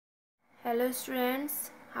Hello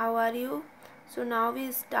students, how are you? So now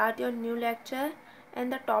we start your new lecture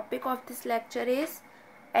and the topic of this lecture is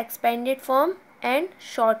expanded form and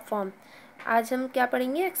short form. आज हम क्या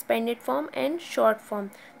पढ़ेंगे? Expanded form and short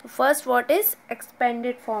form. तो first, what is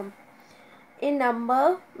expanded form? A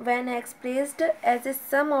number when expressed as a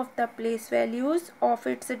sum of the place values of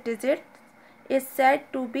its digits is said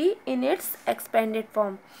to be in its expanded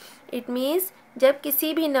form. It means जब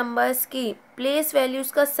किसी भी numbers की place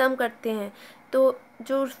values का सम करते हैं तो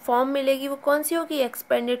जो form मिलेगी वो कौन सी होगी?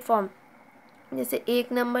 Expanded form. जैसे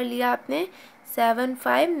एक नंबर लिया आपने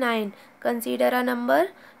 759, कंसीडर अ नंबर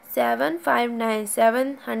 759,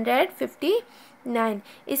 759.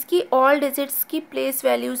 इसकी ऑल डिजिट्स की प्लेस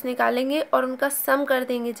वैल्यूज़ निकालेंगे और उनका सम कर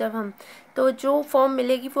देंगे जब हम, तो जो फॉर्म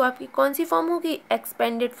मिलेगी वो आपकी कौन सी फॉर्म होगी?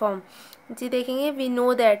 Expanded form. जी देखेंगे, वी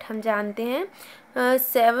नो दैट, हम जानते हैं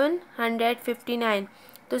 759.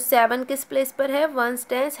 तो 7 किस प्लेस पर है? 1s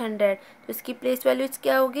 10s 100. तो इसकी प्लेस वैल्यूज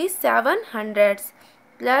क्या होगी? 700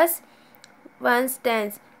 plus 1s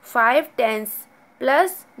 10s 5 10s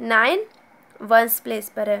plus 9 1s place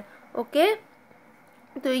पर है. ओके,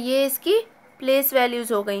 तो ये इसकी प्लेस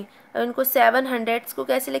वैल्यूज़ हो गई. अब इनको 700s को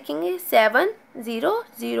कैसे लिखेंगे?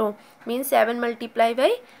 700 means 7 multiply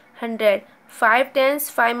by 100. 5 10s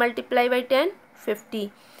 5 multiply by 10 50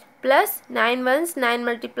 plus 9 1s 9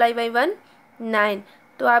 multiply by 1 9.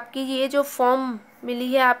 तो आपकी ये जो फॉर्म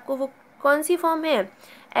मिली है आपको वो कौन सी फॉर्म है?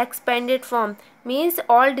 Expanded form. Means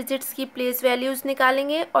all digits की प्लेस वैल्यूज़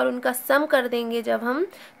निकालेंगे और उनका सम कर देंगे जब हम,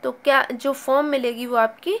 तो क्या जो फॉर्म मिलेगी वो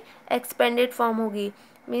आपकी एक्सपेंडेड फॉर्म होगी.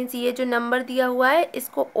 मीन्स ये जो नंबर दिया हुआ है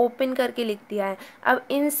इसको ओपन करके लिख दिया है. अब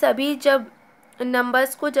इन सभी जब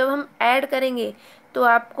नंबर्स को जब हम ऐड करेंगे तो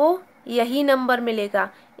आपको यही नंबर मिलेगा.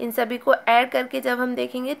 इन सभी को ऐड करके जब हम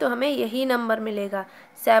देखेंगे तो हमें यही नंबर मिलेगा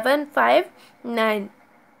 759.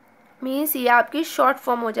 मीन्स ये आपकी शॉर्ट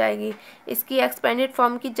फॉर्म हो जाएगी. इसकी एक्सपेंडेड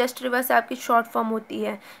फॉर्म की जस्ट रिवर्स आपकी शॉर्ट फॉर्म होती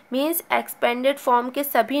है. मीन्स एक्सपेंडेड फॉर्म के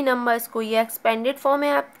सभी नंबर्स को, ये एक्सपेंडेड फॉर्म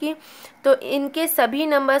है आपकी, तो इनके सभी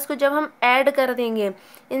नंबर्स को जब हम ऐड कर देंगे,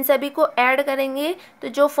 इन सभी को ऐड करेंगे तो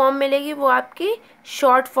जो फॉर्म मिलेगी वो आपकी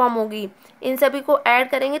शॉर्ट फॉर्म होगी. इन सभी को ऐड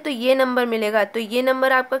करेंगे तो ये नंबर मिलेगा, तो ये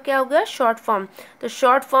नंबर आपका क्या हो गया? Short form. तो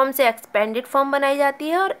शॉर्ट फॉर्म से एक्सपेंडेड फॉर्म बनाई जाती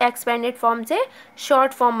है और एक्सपेंडेड फॉर्म से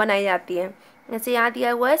शॉर्ट फॉर्म बनाई जाती है. जैसे यहाँ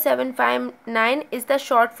दिया हुआ है 759 is the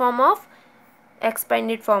short form of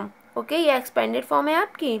expanded form. Okay, ये एक्सपेंडेड फॉर्म है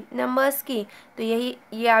आपकी नंबर्स की, तो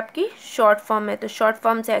ये आपकी शॉर्ट फॉर्म है. तो शॉर्ट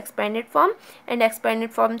फॉर्म से expanded form and expanded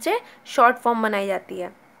form से शॉर्ट फॉर्म बनाई जाती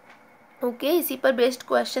है. ओके, इसी पर बेस्ड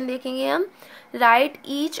क्वेश्चन देखेंगे हम. Right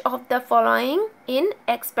each of the following in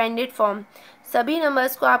expanded form. सभी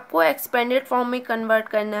नंबर्स को आपको एक्सपेंडेड फॉर्म में कन्वर्ट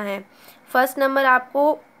करना है. फर्स्ट नंबर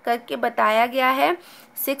आपको करके बताया गया है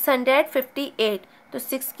 658. तो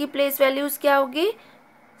 6 की प्लेस वैल्यूज़ क्या होगी?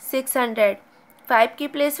 600. 5 की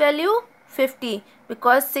प्लेस वैल्यू 50,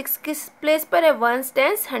 बिकॉज 6 किस प्लेस पर है? 1s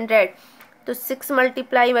 10s 100. तो 6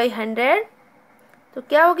 मल्टीप्लाई बाई 100 तो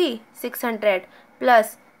क्या होगी? 600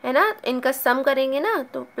 प्लस, है ना, इनका सम करेंगे ना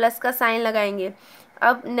तो प्लस का साइन लगाएंगे.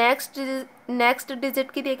 अब नेक्स्ट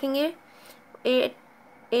डिजिट की देखेंगे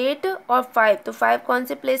 8 और 5. तो 5 कौन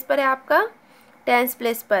से प्लेस पर है आपका? 10s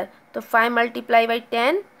प्लेस पर. तो 5 मल्टीप्लाई बाई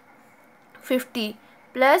 10 50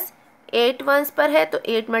 प्लस 8 1s पर है तो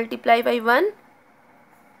 8 मल्टीप्लाई बाई 1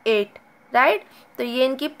 8. राइट, तो ये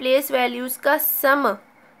इनकी प्लेस वैल्यूज़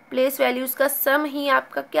का सम ही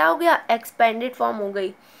आपका क्या हो गया? एक्सपेंडेड फॉर्म हो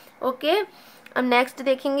गई. ओके, अब नेक्स्ट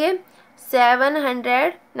देखेंगे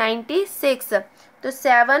 796. तो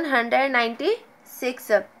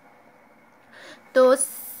 796, तो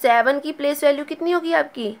 7 की प्लेस वैल्यू कितनी होगी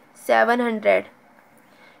आपकी? 700.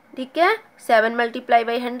 ठीक है, 7 मल्टीप्लाई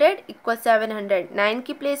बाई 100 इक्वल 700. 9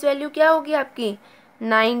 की प्लेस वैल्यू क्या होगी आपकी?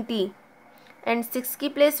 90. एंड 6 की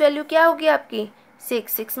प्लेस वैल्यू क्या होगी आपकी?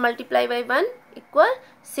 6 मल्टीप्लाई बाई 1 इक्वल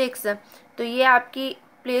 6. तो ये आपकी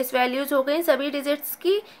प्लेस वैल्यूज़ हो गई सभी डिजिट्स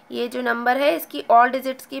की. ये जो नंबर है इसकी ऑल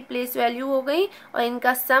डिजिट्स की प्लेस वैल्यू हो गई और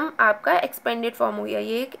इनका सम आपका एक्सपेंडेड फॉर्म हो गया.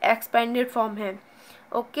 ये एक एक्सपेंडेड फॉर्म है.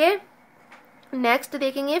 ओके, नेक्स्ट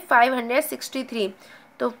देखेंगे 563.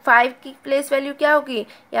 तो 5 की प्लेस वैल्यू क्या होगी,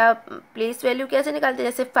 या प्लेस वैल्यू कैसे निकालते हैं?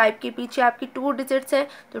 जैसे 5 के पीछे आपकी 2 डिजिट्स हैं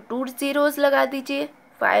तो 2 zeros लगा दीजिए,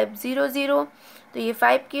 500. तो ये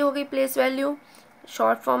 5 की हो गई प्लेस वैल्यू.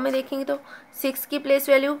 शॉर्ट फॉर्म में देखेंगे तो 6 की प्लेस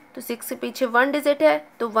वैल्यू, तो 6 के पीछे 1 डिजिट है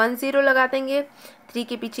तो 1 0 लगा देंगे. 3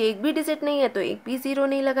 के पीछे एक भी डिजिट नहीं है तो एक भी 0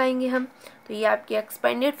 नहीं लगाएंगे हम. तो ये आपकी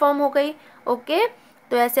एक्सपेंडेड फॉर्म हो गई. ओके,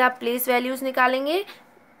 तो ऐसे आप प्लेस वैल्यूज़ निकालेंगे,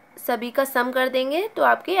 सभी का सम कर देंगे तो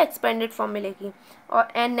आपकी एक्सपेंडेड फॉर्म मिलेगी. और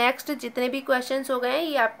नेक्स्ट जितने भी क्वेश्चंस हो गए हैं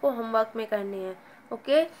ये आपको होमवर्क में करने हैं.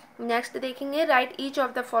 ओके, नेक्स्ट देखेंगे right each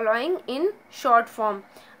of the following in short form.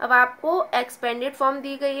 अब आपको एक्सपेंडेड फॉर्म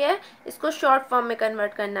दी गई है, इसको शॉर्ट फॉर्म में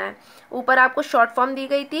कन्वर्ट करना है। ऊपर आपको शॉर्ट फॉर्म दी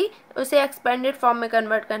गई थी, उसे एक्सपेंडेड फॉर्म में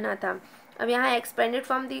कन्वर्ट करना था। अब यहाँ एक्सपेंडेड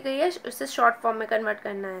फॉर्म दी गई है, उसे शॉर्ट फॉर्म में कन्वर्ट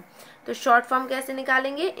करना है। तो शॉर्ट फॉर्म कैसे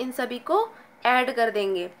निकालेंगे, इन सभी को ऐड कर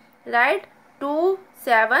देंगे, राइट। 2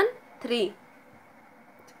 7 3,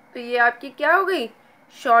 तो ये आपकी क्या हो गई,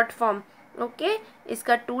 शॉर्ट फॉर्म। ओके,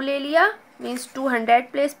 इसका 2 ले लिया, मीन्स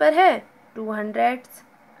 200 प्लेस पर है, 200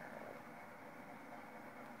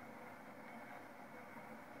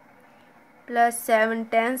 प्लस 7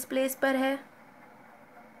 टेंस प्लेस पर है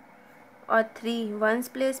और 3 वंस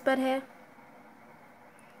प्लेस पर है,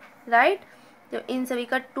 राइट। तो इन सभी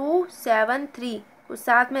का 2 7 3 को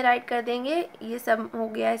साथ में राइट कर देंगे, ये सब हो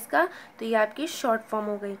गया इसका, तो ये आपकी शॉर्ट फॉर्म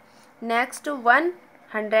हो गई। नेक्स्ट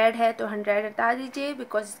 100 है तो 100 हटा दीजिए,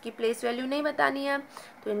 बिकॉज इसकी प्लेस वैल्यू नहीं बतानी है,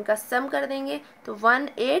 तो इनका सम कर देंगे, तो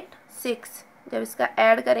 186। जब इसका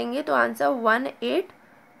ऐड करेंगे तो आंसर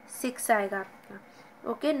 186 आएगा आपका।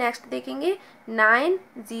 ओके, नेक्स्ट देखेंगे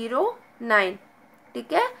 909,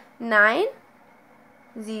 ठीक है,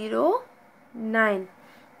 909।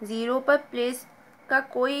 ज़ीरो पर प्लेस का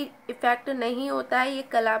कोई इफेक्ट नहीं होता है, ये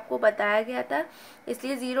कल आपको बताया गया था,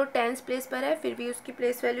 इसलिए ज़ीरो टेंस प्लेस पर है, फिर भी उसकी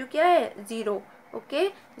प्लेस वैल्यू क्या है, ज़ीरो।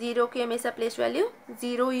 ओके, ज़ीरो की हमेशा प्लेस वैल्यू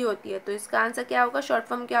ज़ीरो ही होती है, तो इसका आंसर क्या होगा, शॉर्ट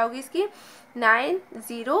फॉर्म क्या होगी इसकी,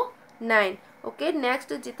 909। ओके,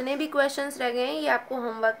 नेक्स्ट जितने भी क्वेश्चंस रह गए हैं ये आपको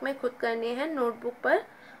होमवर्क में खुद करने हैं नोटबुक पर।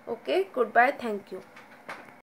 Okay, good bye, thank you.